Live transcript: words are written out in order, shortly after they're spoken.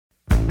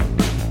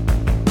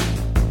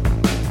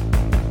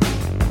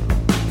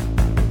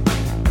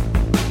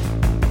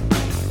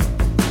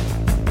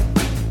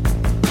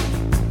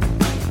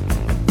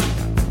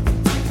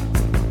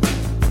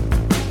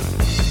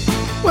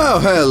Well,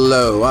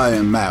 hello, I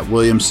am Matt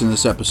Williamson.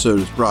 This episode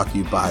is brought to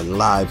you by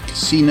Live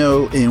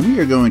Casino, and we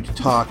are going to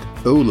talk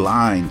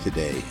O-line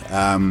today.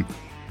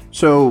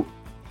 So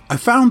I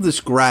found this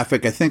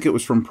graphic, I think it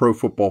was from Pro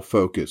Football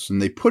Focus, and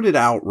they put it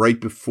out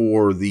right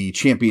before the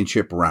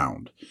championship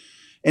round.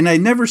 And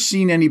I'd never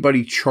seen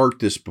anybody chart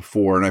this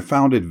before, and I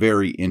found it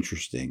very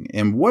interesting.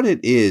 And what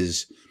it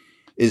is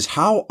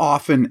how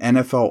often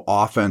NFL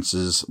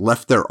offenses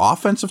left their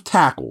offensive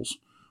tackles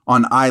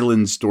on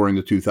islands during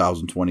the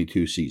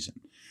 2022 season.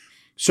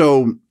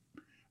 So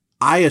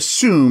I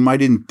assume, I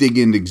didn't dig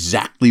in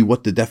exactly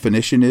what the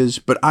definition is,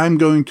 but I'm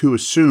going to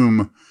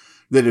assume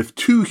that if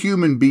two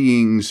human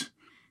beings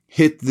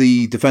hit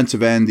the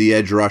defensive end, the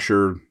edge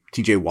rusher,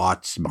 TJ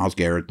Watts, Myles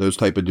Garrett, those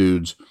type of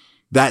dudes,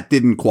 that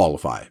didn't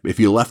qualify. If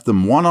you left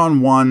them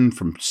one-on-one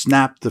from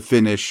snap to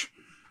finish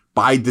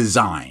by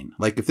design,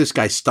 like if this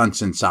guy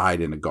stunts inside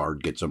and a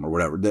guard gets him or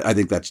whatever, I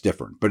think that's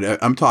different.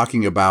 But I'm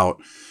talking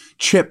about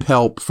chip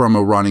help from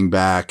a running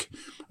back,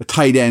 a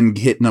tight end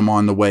hitting them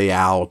on the way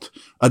out,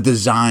 a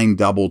design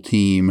double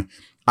team.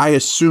 I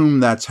assume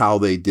that's how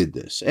they did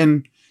this.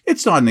 And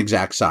it's not an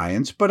exact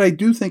science, but I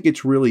do think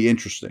it's really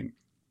interesting.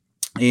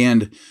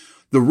 And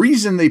the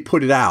reason they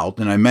put it out,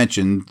 and I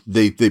mentioned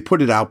they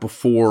put it out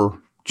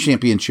before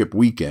championship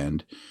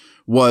weekend,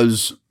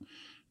 was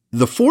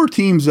the four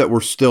teams that were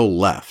still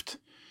left,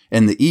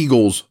 and the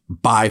Eagles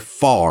by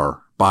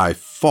far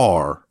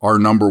are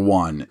number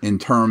one in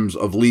terms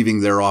of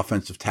leaving their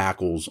offensive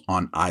tackles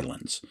on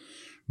islands.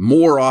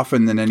 More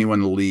often than anyone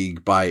in the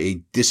league by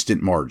a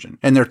distant margin.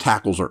 And their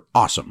tackles are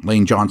awesome.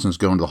 Lane Johnson's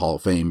going to the Hall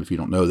of Fame. If you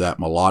don't know that,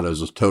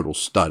 Mulatto's a total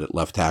stud at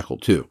left tackle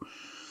too.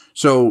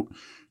 So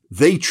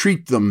they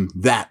treat them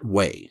that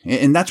way.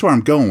 And that's where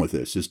I'm going with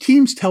this, is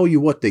teams tell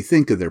you what they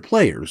think of their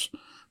players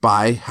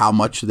by how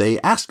much they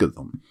ask of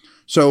them.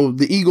 So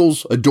the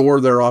Eagles adore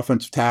their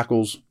offensive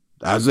tackles,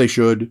 as they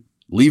should,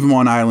 leave them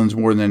on islands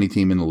more than any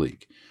team in the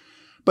league.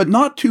 But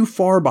not too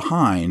far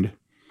behind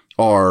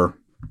are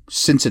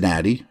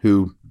Cincinnati,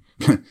 who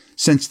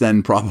since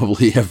then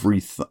probably have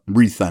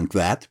rethunk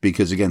that,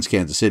 because against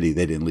Kansas City,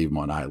 they didn't leave them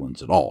on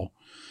islands at all.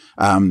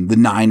 The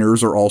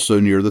Niners are also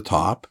near the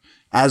top,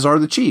 as are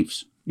the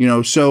Chiefs.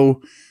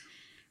 So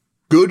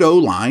good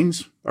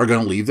O-lines are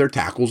going to leave their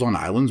tackles on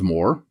islands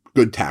more,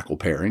 good tackle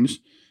pairings,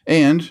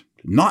 and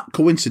not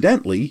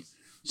coincidentally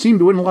seem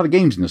to win a lot of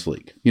games in this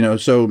league.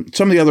 So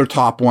some of the other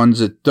top ones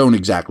that don't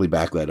exactly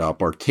back that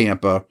up are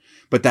Tampa,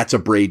 but that's a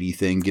Brady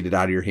thing. Get it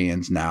out of your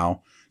hands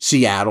now.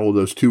 Seattle,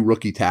 those two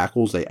rookie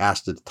tackles, they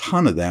asked a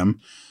ton of them.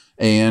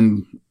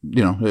 And,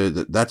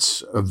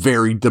 that's a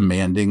very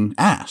demanding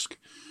ask.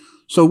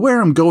 So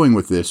where I'm going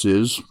with this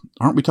is,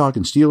 aren't we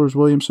talking Steelers,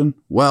 Williamson?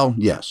 Well,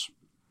 yes.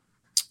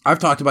 I've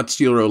talked about the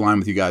Steelers O-line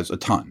with you guys a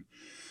ton.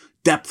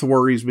 Depth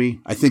worries me.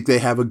 I think they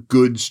have a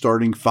good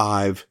starting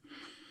five,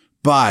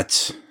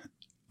 but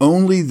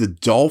only the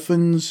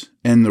Dolphins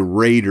and the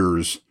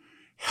Raiders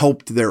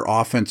helped their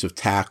offensive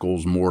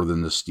tackles more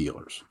than the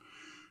Steelers.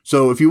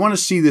 So if you want to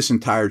see this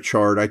entire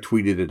chart, I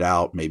tweeted it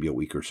out maybe a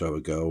week or so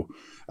ago.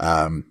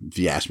 If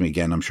you ask me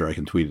again, I'm sure I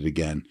can tweet it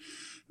again.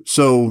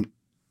 So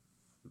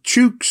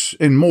Chooks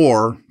and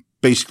Moore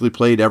basically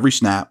played every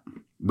snap.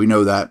 We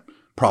know that.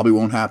 Probably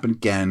won't happen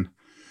again.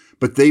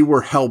 But they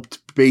were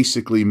helped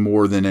basically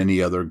more than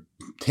any other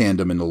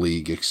tandem in the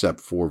league except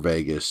for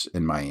Vegas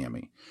and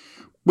Miami,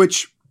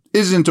 which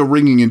isn't a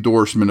ringing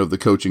endorsement of the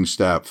coaching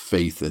staff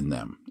faith in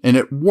them. And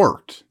it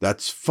worked.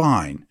 That's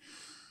fine.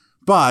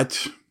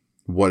 But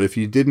what if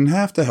you didn't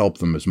have to help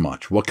them as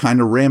much? What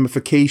kind of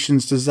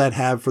ramifications does that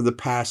have for the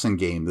passing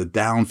game, the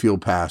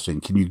downfield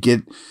passing? Can you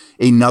get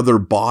another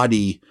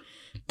body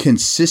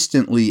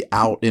consistently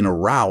out in a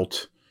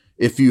route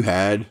if you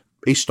had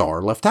a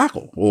star left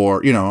tackle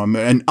or,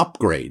 an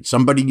upgrade,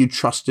 somebody you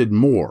trusted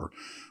more?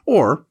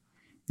 Or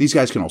these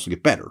guys can also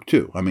get better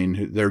too. I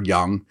mean, they're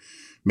young.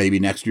 Maybe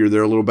next year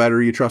they're a little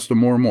better. You trust them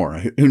more and more.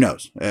 Who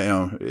knows?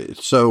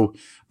 So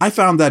I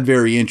found that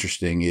very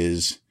interesting,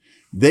 is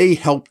they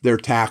helped their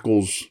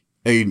tackles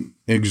an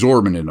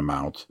exorbitant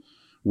amount,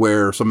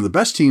 where some of the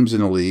best teams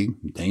in the league,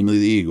 namely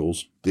the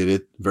Eagles, did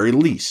it very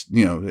least,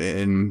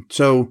 and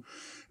so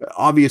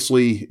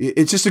obviously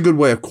it's just a good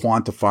way of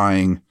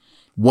quantifying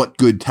what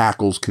good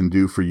tackles can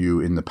do for you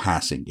in the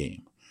passing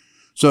game.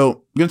 So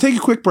I'm going to take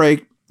a quick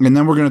break, and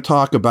then we're going to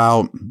talk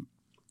about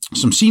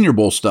some Senior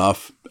Bowl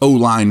stuff,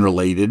 O-line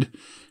related,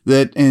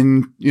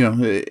 and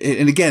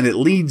again, it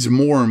leads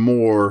more and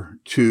more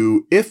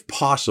to, if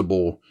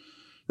possible,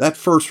 that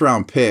first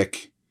round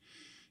pick,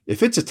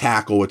 if it's a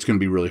tackle, it's going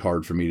to be really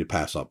hard for me to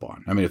pass up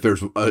on. I mean, if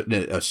there's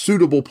a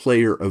suitable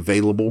player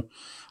available,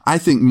 I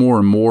think more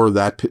and more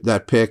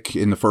that pick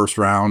in the first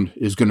round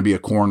is going to be a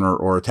corner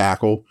or a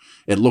tackle.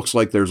 It looks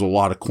like there's a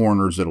lot of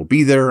corners that'll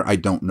be there. I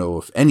don't know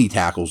if any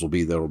tackles will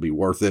be that'll be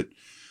worth it.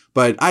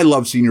 But I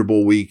love Senior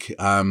Bowl week.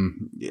 I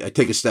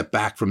take a step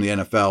back from the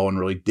NFL and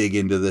really dig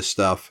into this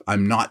stuff.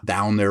 I'm not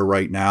down there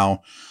right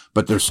now,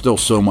 but there's still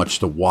so much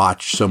to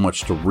watch, so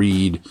much to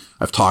read.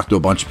 I've talked to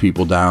a bunch of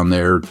people down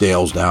there.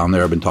 Dale's down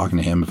there. I've been talking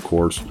to him, of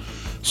course.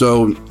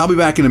 So I'll be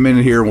back in a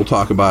minute here, and we'll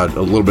talk about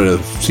a little bit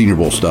of Senior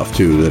Bowl stuff,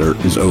 too,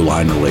 that is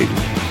O-line related.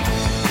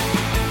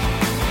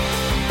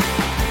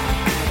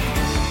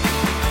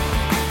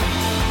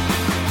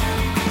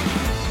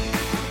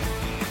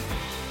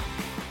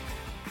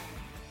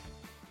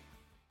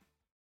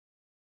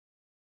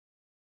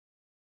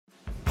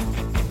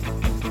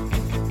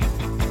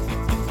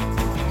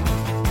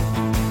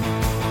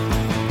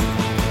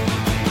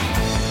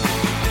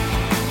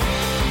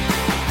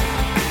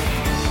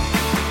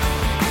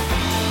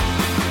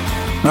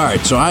 All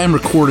right, so I am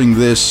recording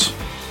this.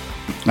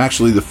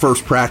 Actually, the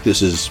first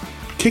practice is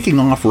kicking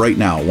off right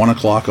now, 1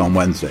 o'clock on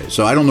Wednesday.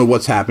 So I don't know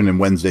what's happened in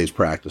Wednesday's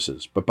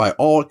practices, but by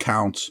all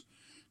accounts,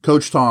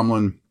 Coach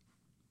Tomlin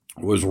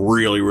was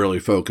really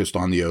focused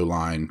on the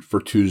O-line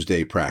for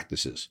Tuesday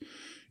practices.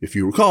 If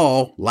you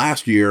recall,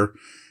 last year,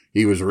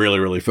 he was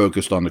really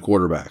focused on the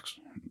quarterbacks,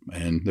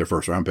 and their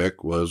first round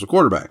pick was a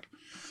quarterback.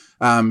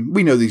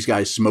 We know these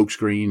guys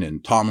smokescreen,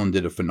 and Tomlin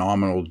did a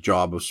phenomenal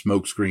job of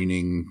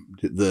smokescreening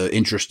the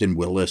interest in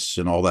Willis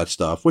and all that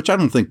stuff, which I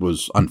don't think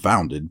was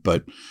unfounded,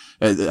 but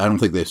I don't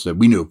think they said,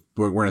 we knew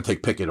we're going to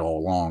take Pickett all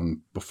along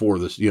before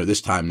this,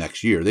 this time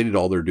next year. They did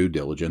all their due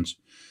diligence,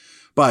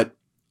 but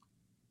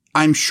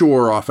I'm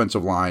sure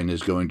offensive line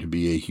is going to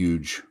be a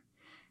huge,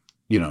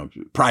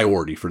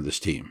 priority for this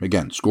team.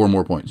 Again, score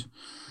more points.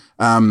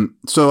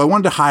 So I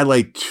wanted to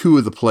highlight two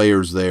of the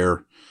players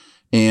there.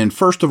 And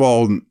first of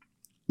all,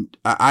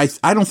 I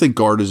don't think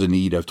guard is a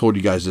need. I've told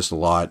you guys this a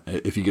lot.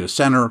 If you get a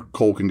center,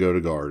 Cole can go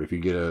to guard. If you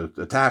get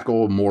a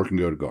tackle, Moore can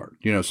go to guard.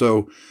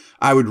 So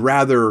I would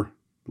rather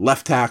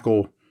left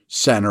tackle,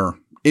 center,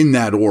 in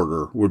that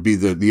order would be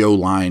the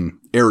O-line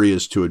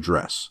areas to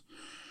address.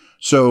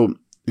 So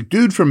the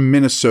dude from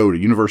Minnesota,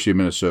 University of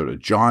Minnesota,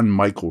 John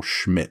Michael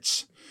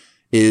Schmitz,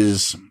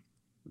 is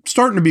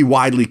starting to be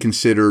widely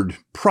considered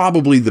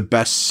probably the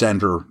best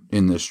center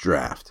in this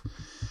draft.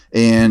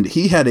 And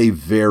he had a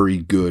very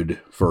good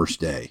first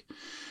day.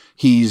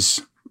 He's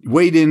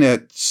weighed in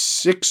at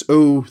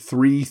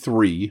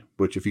 6'0",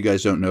 which if you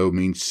guys don't know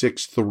means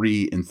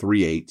 6'3" and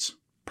 3/8,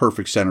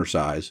 perfect center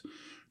size.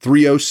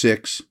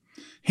 306.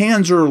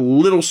 Hands are a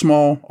little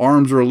small,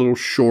 arms are a little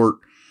short,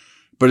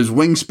 but his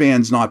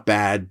wingspan's not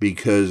bad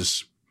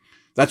because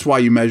that's why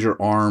you measure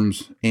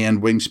arms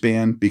and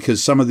wingspan,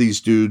 because some of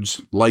these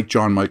dudes, like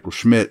John Michael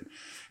Schmidt,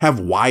 have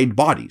wide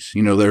bodies.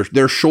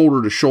 They're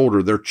shoulder to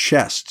shoulder. Their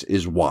chest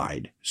is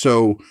wide.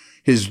 So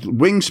his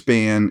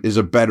wingspan is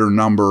a better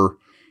number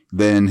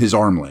than his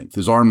arm length.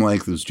 His arm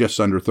length is just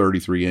under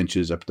 33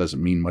 inches. That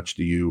doesn't mean much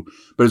to you.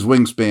 But his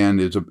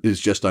wingspan is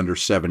just under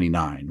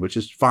 79, which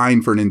is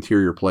fine for an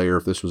interior player.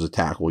 If this was a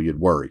tackle, you'd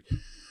worry.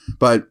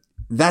 But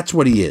that's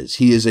what he is.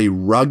 He is a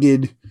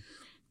rugged,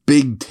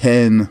 Big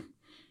Ten,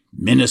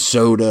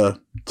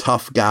 Minnesota,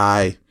 tough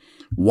guy,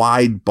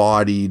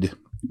 wide-bodied,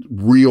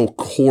 real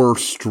core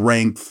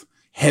strength,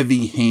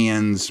 heavy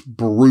hands,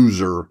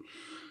 bruiser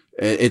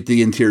at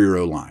the interior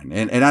O-line.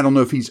 And I don't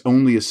know if he's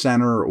only a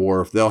center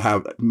or if they'll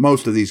have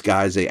most of these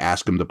guys, they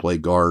ask him to play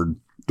guard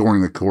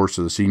during the course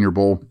of the Senior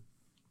Bowl.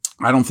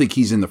 I don't think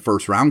he's in the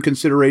first round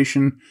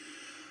consideration,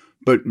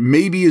 but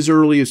maybe as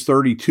early as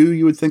 32,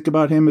 you would think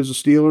about him as a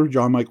Steeler,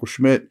 John Michael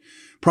Schmidt.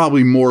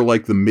 Probably more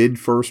like the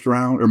mid-first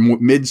round or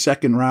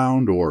mid-second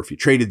round, or if you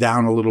traded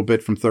down a little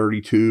bit from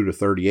 32 to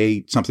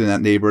 38, something in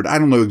that neighborhood. I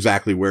don't know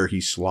exactly where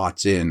he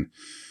slots in,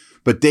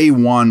 but day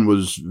one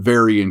was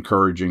very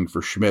encouraging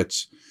for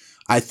Schmitz.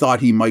 I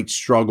thought he might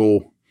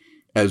struggle,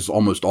 as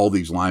almost all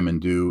these linemen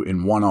do,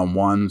 in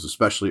one-on-ones,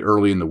 especially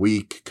early in the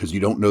week, because you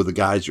don't know the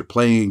guys you're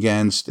playing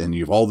against, and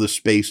you have all this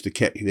space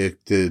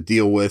to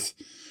deal with.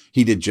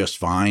 He did just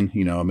fine.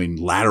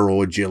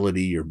 Lateral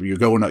agility, you're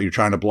going out, you're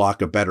trying to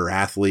block a better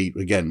athlete,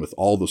 again, with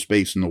all the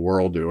space in the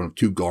world. There are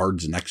two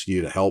guards next to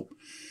you to help.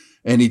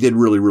 And he did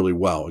really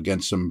well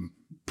against some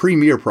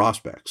premier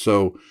prospects.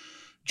 So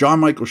John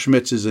Michael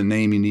Schmitz is a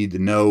name you need to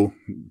know.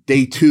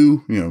 Day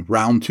two,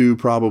 round two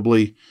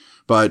probably,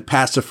 but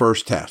passed the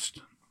first test.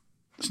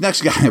 This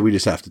next guy we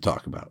just have to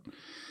talk about.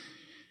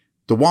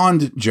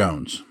 DeWand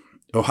Jones,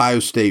 Ohio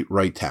State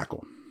right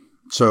tackle.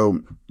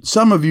 So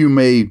some of you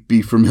may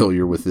be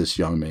familiar with this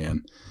young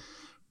man,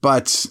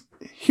 but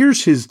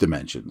here's his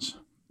dimensions.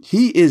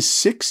 He is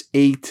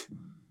 6'8"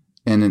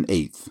 and an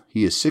eighth.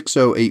 He is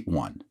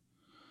 6'0",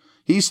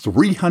 He's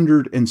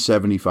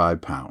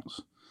 375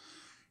 pounds.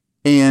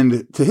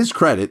 And to his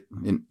credit,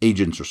 and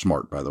agents are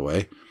smart, by the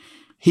way,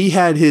 he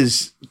had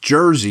his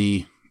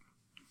jersey,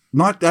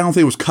 I don't think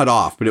it was cut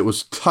off, but it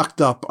was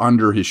tucked up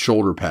under his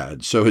shoulder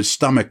pads. So his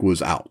stomach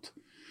was out.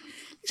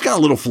 He's got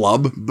a little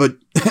flub, but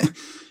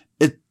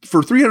for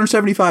a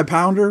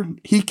 375-pounder,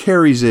 he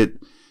carries it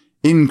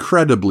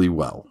incredibly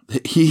well.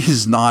 He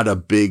is not a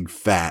big,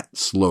 fat,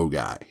 slow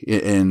guy.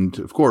 And,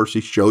 of course,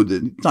 he showed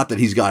that, not that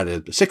he's got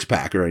a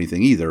six-pack or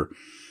anything either,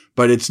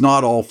 but it's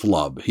not all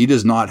flub. He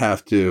does not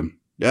have to,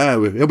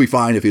 he'll be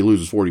fine if he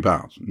loses 40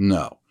 pounds.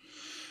 No.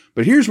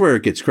 But here's where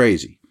it gets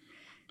crazy.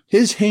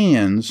 His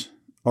hands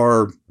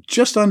are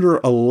just under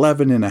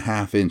 11 and a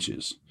half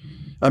inches.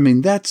 I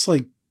mean, that's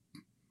like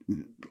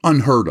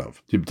unheard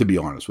of, to be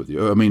honest with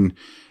you. I mean,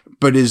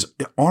 but his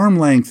arm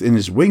length and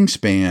his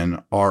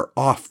wingspan are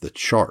off the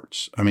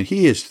charts. I mean,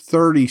 he is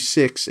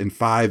 36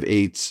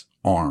 5/8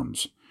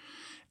 arms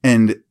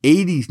and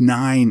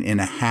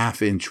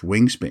 89.5-inch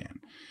wingspan.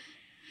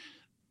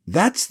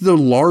 That's the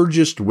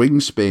largest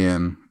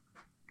wingspan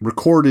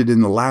recorded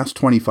in the last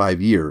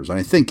 25 years,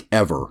 I think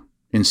ever,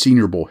 in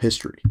Senior Bowl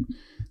history.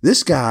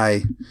 This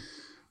guy,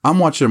 I'm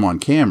watching him on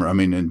camera, I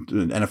mean, in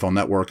NFL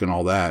Network and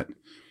all that.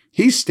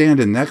 He's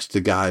standing next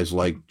to guys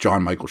like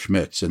John Michael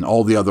Schmitz and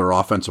all the other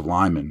offensive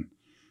linemen.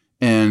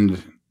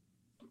 And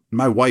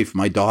my wife,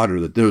 my daughter,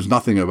 that there was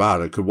nothing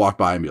about it, could walk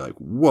by and be like,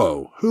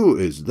 whoa, who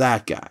is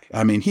that guy?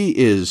 I mean, he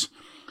is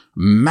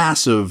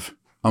massive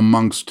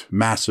amongst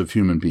massive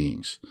human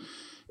beings.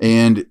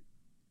 And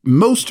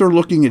most are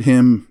looking at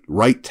him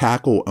right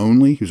tackle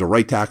only. He's a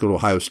right tackle at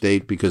Ohio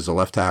State because the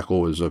left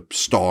tackle is a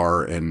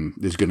star and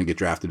is going to get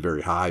drafted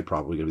very high,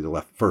 probably going to be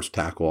the first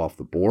tackle off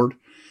the board.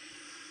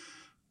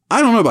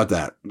 I don't know about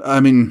that.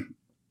 I mean,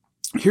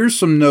 here's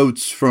some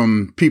notes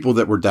from people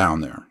that were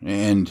down there.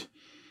 And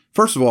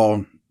first of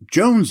all,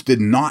 Jones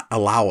did not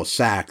allow a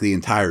sack the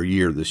entire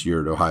year this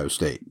year at Ohio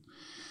State.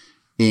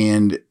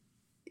 And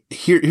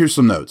here's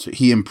some notes.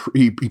 He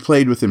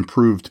played with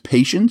improved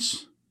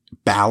patience,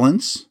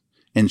 balance,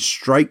 and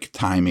strike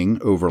timing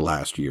over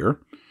last year,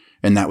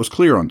 and that was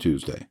clear on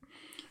Tuesday.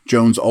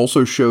 Jones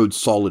also showed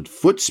solid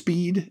foot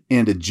speed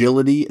and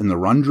agility in the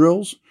run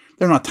drills.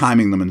 They're not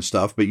timing them and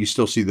stuff, but you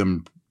still see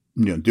them,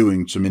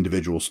 doing some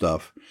individual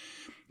stuff.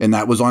 And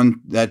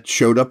that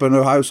showed up in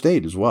Ohio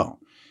State as well.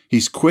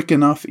 He's quick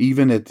enough,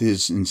 even at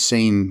his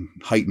insane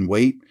height and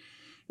weight,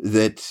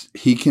 that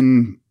he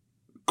can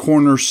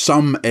corner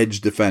some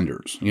edge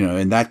defenders,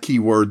 and that key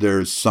word there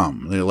is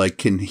some. Like,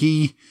 can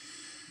he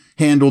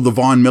handle the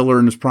Von Miller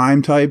and his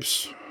prime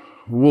types?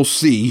 We'll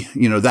see.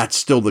 That's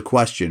still the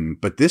question.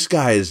 But this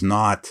guy is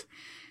not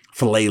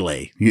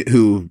Falele,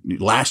 who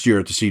last year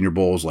at the Senior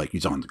Bowl was like,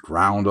 he's on the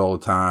ground all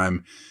the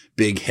time.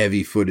 Big,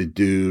 heavy-footed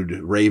dude.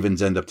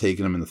 Ravens end up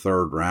taking him in the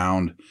 3rd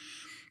round.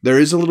 There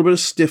is a little bit of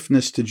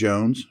stiffness to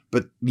Jones,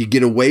 but you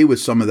get away with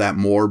some of that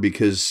more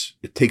because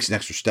it takes an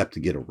extra step to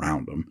get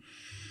around him.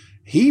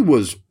 He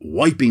was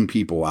wiping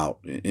people out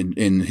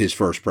in his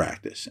first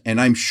practice.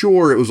 And I'm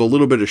sure it was a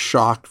little bit of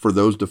shock for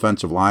those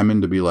defensive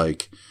linemen to be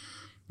like,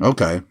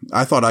 okay,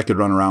 I thought I could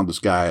run around this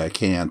guy. I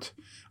can't.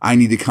 I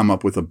need to come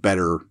up with a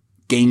better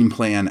game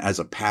plan as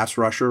a pass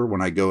rusher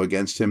when I go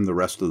against him the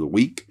rest of the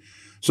week.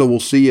 So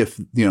we'll see if,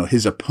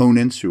 his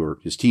opponents, who are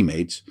his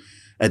teammates,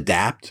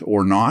 adapt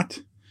or not.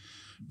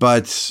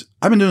 But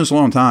I've been doing this a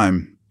long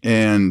time,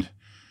 and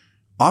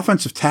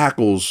offensive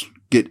tackles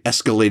get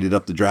escalated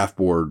up the draft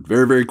board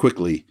very, very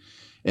quickly.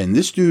 And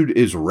this dude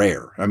is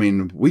rare. I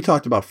mean, we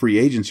talked about free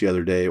agents the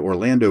other day.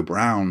 Orlando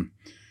Brown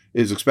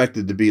is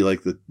expected to be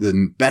like the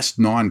best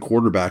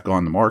non-quarterback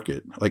on the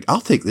market. Like,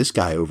 I'll take this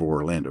guy over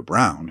Orlando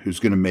Brown, who's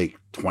going to make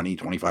 20,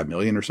 25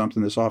 million or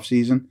something this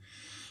offseason.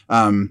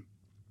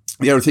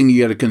 The other thing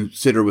you got to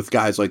consider with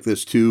guys like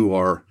this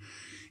too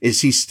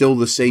is he still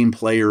the same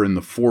player in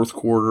the 4th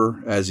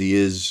quarter as he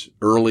is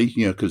early,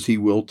 because he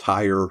will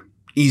tire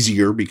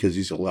easier because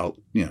he's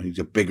he's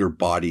a bigger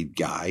bodied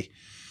guy.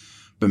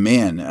 But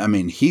man, I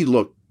mean, he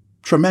looked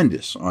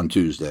tremendous on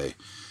Tuesday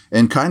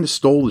and kind of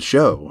stole the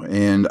show.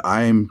 And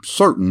I'm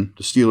certain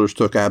the Steelers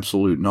took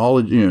absolute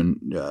knowledge,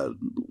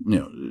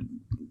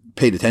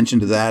 paid attention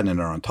to that and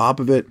are on top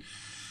of it.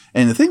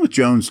 And the thing with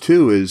Jones,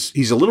 too, is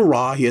he's a little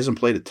raw. He hasn't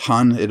played a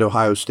ton at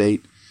Ohio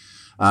State.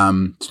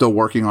 Still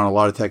working on a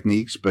lot of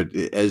techniques. But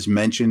as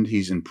mentioned,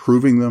 he's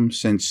improving them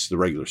since the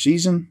regular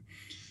season.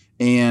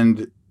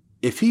 And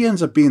if he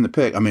ends up being the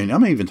pick, I mean,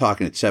 I'm even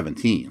talking at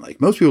 17.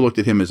 Like, most people looked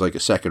at him as like a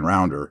 2nd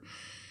rounder.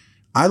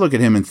 I look at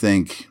him and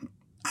think,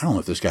 I don't know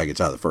if this guy gets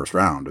out of the 1st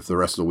round if the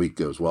rest of the week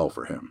goes well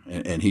for him.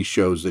 And he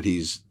shows that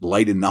he's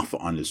light enough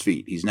on his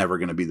feet. He's never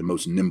going to be the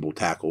most nimble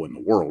tackle in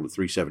the world at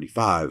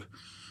 375.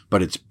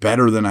 But it's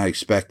better than I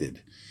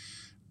expected.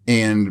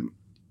 And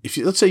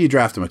let's say you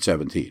draft him at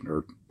 17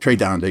 or trade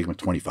down and take him at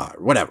 25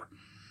 or whatever.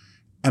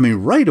 I mean,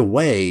 right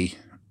away,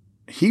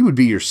 he would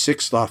be your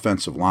 6th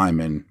offensive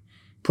lineman.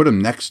 Put him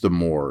next to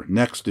Moore,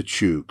 next to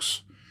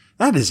Chooks.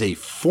 That is a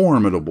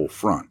formidable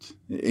front.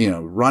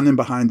 Running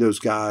behind those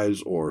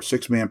guys or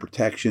 6-man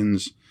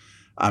protections.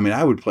 I mean,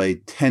 I would play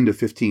 10 to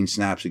 15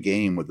 snaps a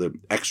game with an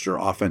extra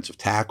offensive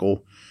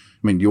tackle.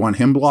 I mean, do you want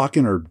him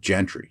blocking or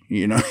Gentry?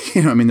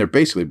 I mean, they're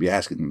basically be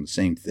asking him the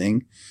same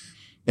thing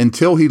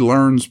until he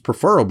learns,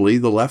 preferably,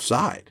 the left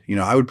side.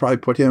 I would probably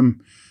put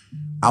him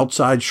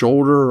outside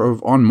shoulder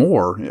on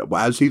Moore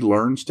as he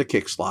learns to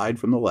kick slide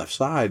from the left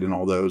side and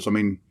all those. I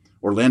mean,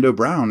 Orlando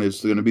Brown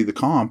is going to be the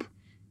comp.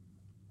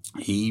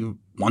 He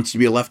wants to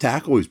be a left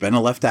tackle. He's been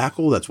a left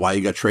tackle. That's why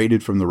he got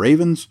traded from the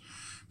Ravens,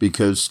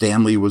 because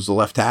Stanley was the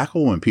left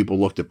tackle and people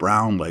looked at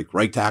Brown like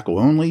right tackle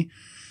only.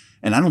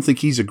 And I don't think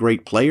he's a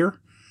great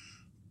player,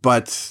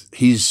 but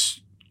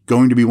he's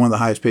going to be one of the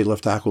highest paid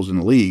left tackles in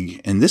the league.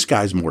 And this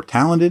guy's more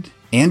talented,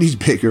 and he's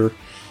bigger,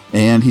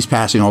 and he's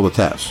passing all the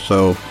tests.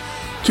 So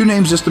two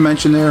names just to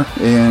mention there,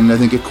 and I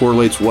think it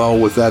correlates well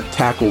with that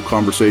tackle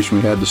conversation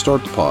we had to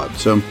start the pod.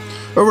 So,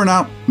 over and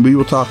out. We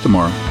will talk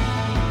tomorrow.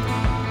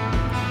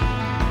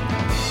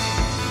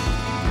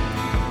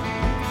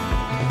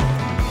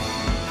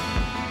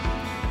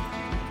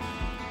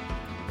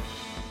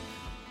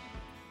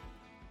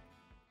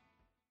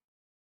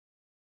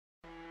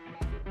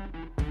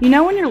 You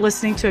know when you're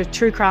listening to a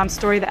true crime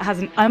story that has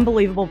an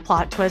unbelievable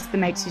plot twist that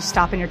makes you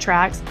stop in your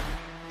tracks?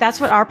 That's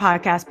what our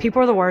podcast,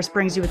 People Are the Worst,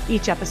 brings you with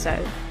each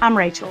episode. I'm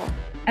Rachel.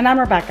 And I'm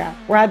Rebecca.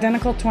 We're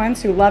identical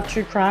twins who love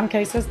true crime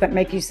cases that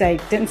make you say,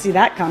 didn't see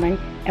that coming,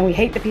 and we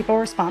hate the people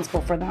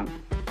responsible for them.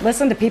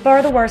 Listen to People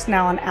Are the Worst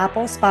now on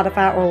Apple,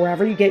 Spotify, or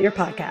wherever you get your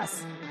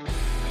podcasts.